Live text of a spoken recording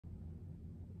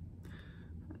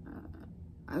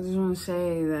I just want to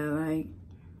say that, like,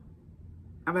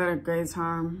 I've had a great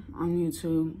time on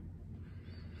YouTube.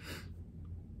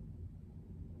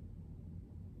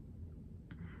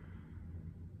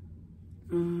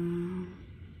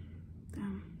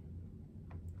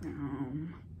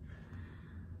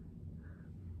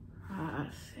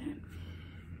 Shit.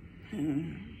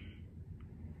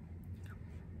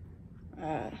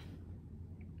 I've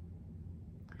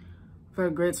had a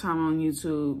great time on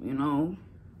YouTube, you know.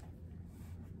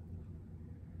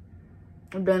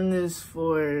 I've done this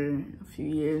for a few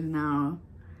years now.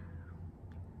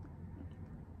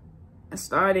 I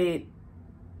started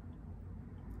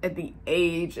at the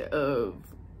age of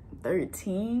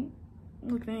 13,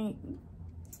 I think.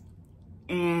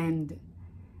 And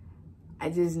I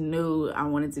just knew I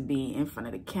wanted to be in front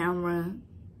of the camera.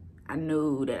 I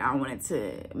knew that I wanted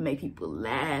to make people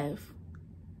laugh.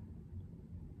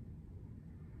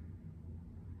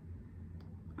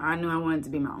 I knew I wanted to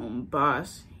be my own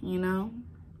boss, you know?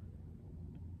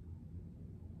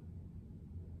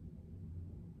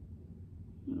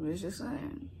 It was just like,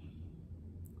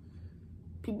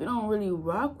 people don't really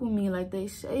rock with me like they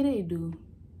say they do.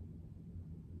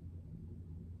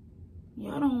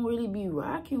 Y'all don't really be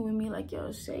rocking with me like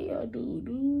y'all say y'all do,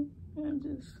 dude. I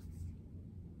just...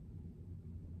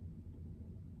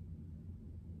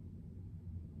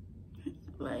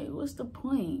 Like, what's the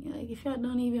point? Like, if y'all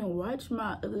don't even watch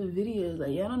my other videos,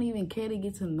 like, y'all don't even care to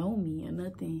get to know me or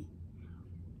nothing.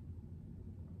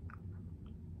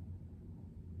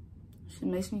 Shit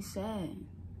makes me sad.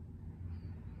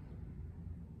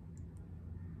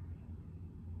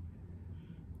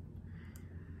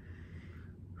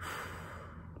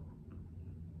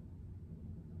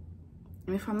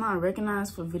 And if I'm not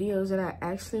recognized for videos that I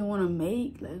actually want to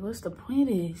make, like, what's the point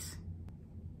of this?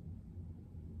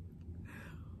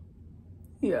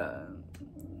 Yeah.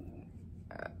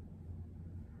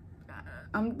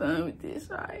 I'm done with this,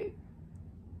 alright?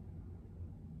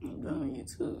 I'm done with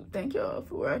YouTube. Thank y'all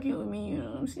for working with me, you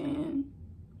know what I'm saying?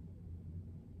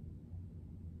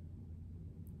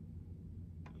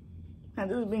 I've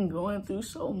just been going through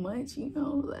so much, you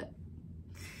know, like...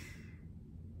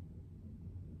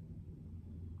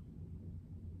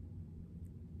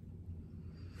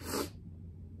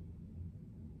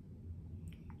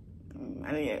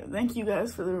 Yeah, thank you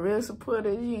guys for the real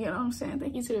supporters, you know what I'm saying?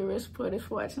 Thank you to the real supporters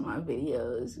for watching my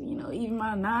videos, you know, even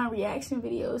my non-reaction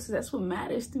videos. That's what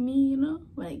matters to me, you know?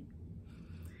 Like,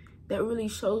 that really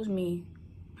shows me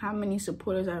how many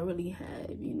supporters I really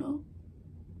have, you know?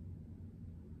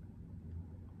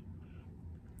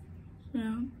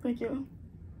 Yeah, thank you.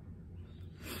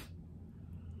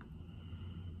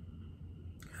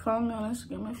 Follow me on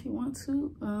Instagram if you want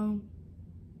to.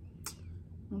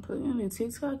 I'm putting on the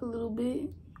TikTok a little bit.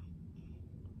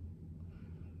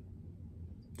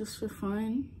 Just for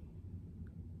fun.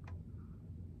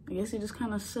 I guess it just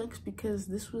kind of sucks because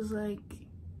this was like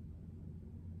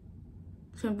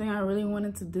something I really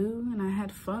wanted to do and I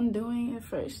had fun doing at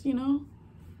first, you know?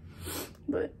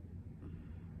 But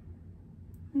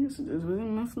I guess it just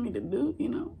wasn't meant for me to do, you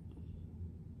know?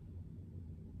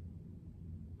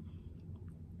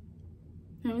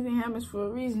 Everything happens for a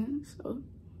reason, so.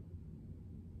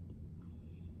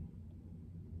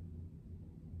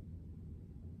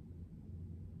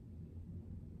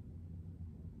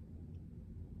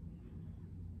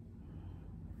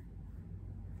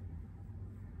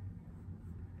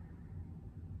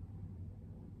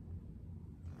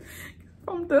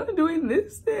 I'm done doing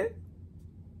this, then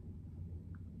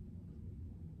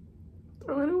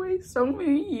throwing away so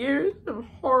many years of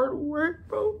hard work,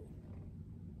 bro.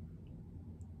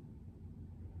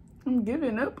 I'm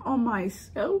giving up on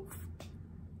myself.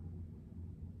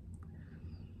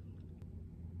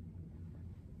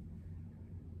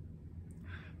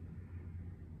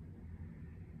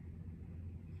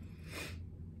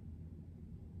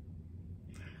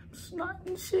 I'm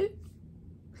snotting shit.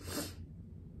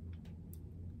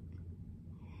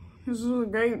 This was a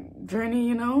great journey,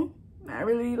 you know? I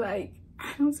really, like,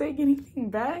 I don't take anything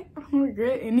back. I don't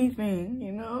regret anything,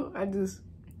 you know? I just...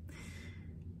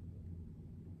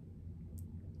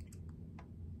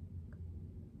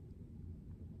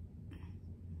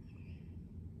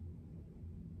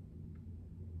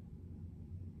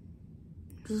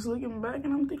 Just looking back and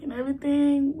I'm thinking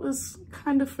everything was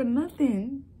kind of for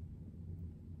nothing.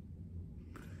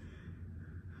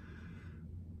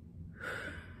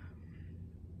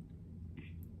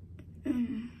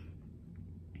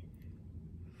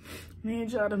 I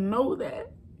need y'all to know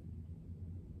that.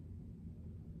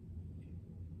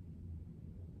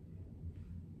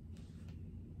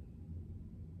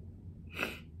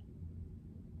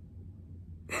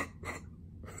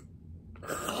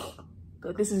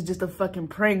 This is just a fucking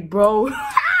prank, bro. Who's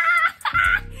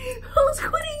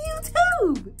quitting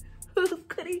YouTube? Who's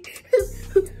quitting?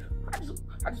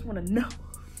 I just want to know.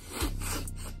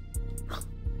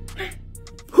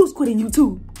 Who's quitting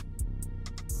YouTube?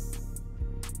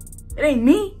 It ain't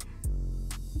me.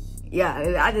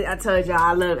 Yeah, I told y'all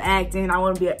I love acting. I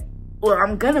want to be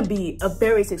I'm gonna be a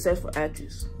very successful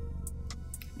actress.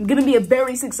 I'm gonna be a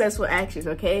very successful actress,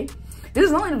 okay? This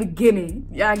is only the beginning.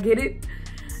 Y'all get it?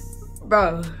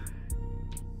 Bro,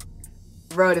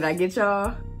 did I get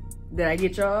y'all? Did I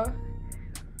get y'all?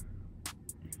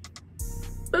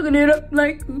 Looking it up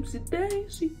like oopsie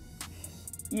daisy.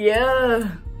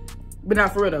 Yeah. But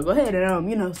not for real though. Go ahead and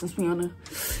you know, since we on a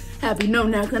happy note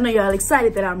now, cause I know y'all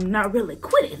excited that I'm not really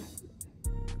quitting.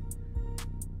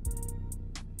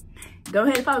 Go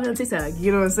ahead and follow me on TikTok.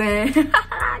 You know what I'm saying? Go ahead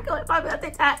and follow me on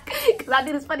TikTok. Cause I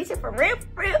do this funny shit for real.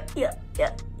 Yeah.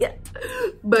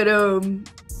 But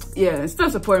yeah, still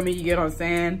support me, you get what I'm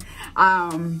saying?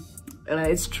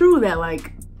 It's true that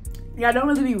like, yeah, I don't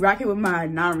really be rocking with my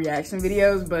non-reaction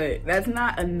videos, but that's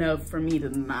not enough for me to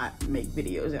not make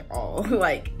videos at all.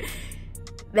 Like,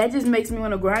 that just makes me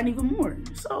want to grind even more.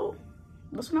 So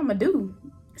that's what I'm gonna do.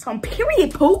 So I'm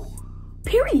period, Pooh.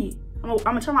 Period. I'm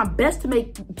gonna try my best to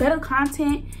make better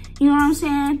content. You know what I'm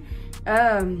saying?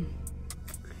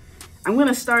 I'm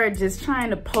gonna start just trying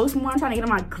to post more. I'm trying to get on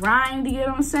my grind, you get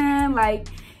what I'm saying? Like,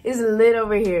 it's lit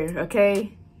over here,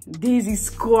 okay? DZ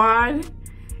Squad.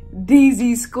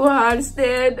 DZ Squad,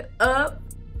 stand up.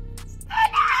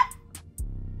 Stand up!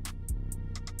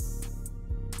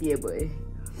 Yeah, boy.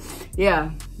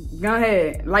 Yeah, go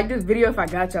ahead. Like this video if I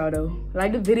got y'all, though.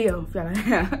 Like the video if y'all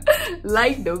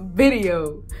like the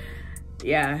video.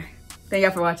 Yeah, thank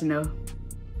y'all for watching, though.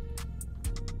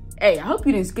 Hey, I hope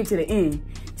you didn't skip to the end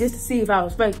just to see if I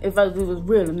was fake, if it was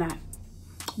real or not.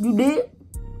 You did?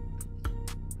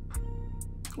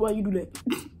 Why you do that?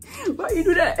 Why you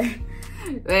do that?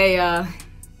 Hey,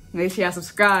 make sure y'all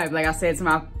subscribe, like I said, to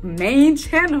my main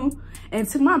channel and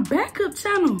to my backup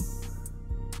channel.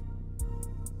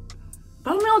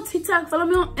 Follow me on TikTok, follow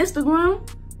me on Instagram.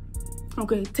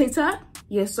 Okay, TikTok,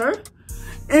 yes sir.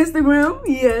 Instagram,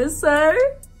 yes sir.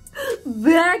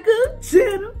 Backup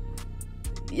channel.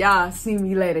 Y'all see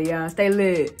me later, y'all. Stay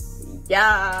lit.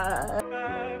 Yeah.